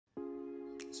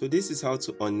So this is how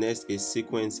to unnest a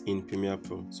sequence in Premiere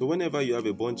Pro. So whenever you have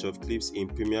a bunch of clips in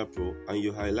Premiere Pro and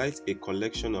you highlight a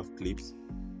collection of clips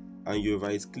and you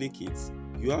right click it,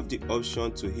 you have the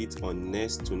option to hit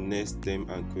unnest to nest them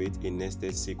and create a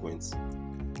nested sequence.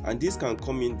 And this can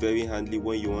come in very handy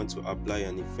when you want to apply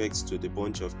an effect to the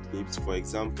bunch of clips. For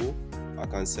example, I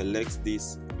can select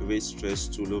this erase stretch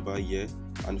tool over here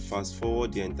and fast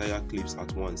forward the entire clips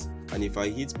at once. And if I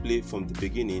hit play from the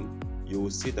beginning, you will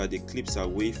see that the clips are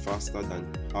way faster than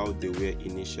how they were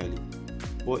initially.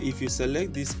 But if you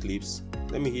select these clips,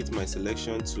 let me hit my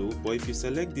selection tool, but if you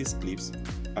select these clips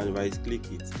and right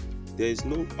click it, there is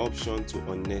no option to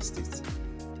unnest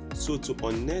it. So to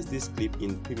unnest this clip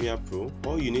in Premiere Pro,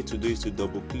 all you need to do is to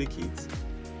double click it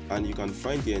and you can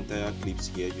find the entire clips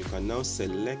here. You can now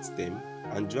select them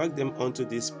and drag them onto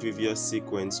this previous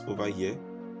sequence over here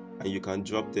and you can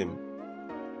drop them.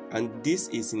 And this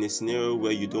is in a scenario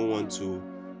where you don't want to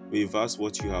reverse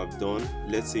what you have done.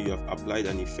 Let's say you have applied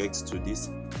an effect to this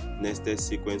nested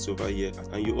sequence over here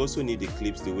and you also need the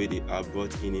clips the way they are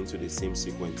brought in into the same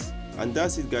sequence. And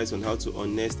that's it guys on how to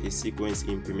unnest a sequence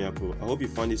in Premiere Pro. I hope you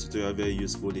found this tutorial very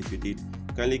useful. If you did,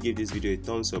 kindly give this video a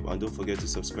thumbs up and don't forget to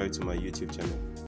subscribe to my YouTube channel.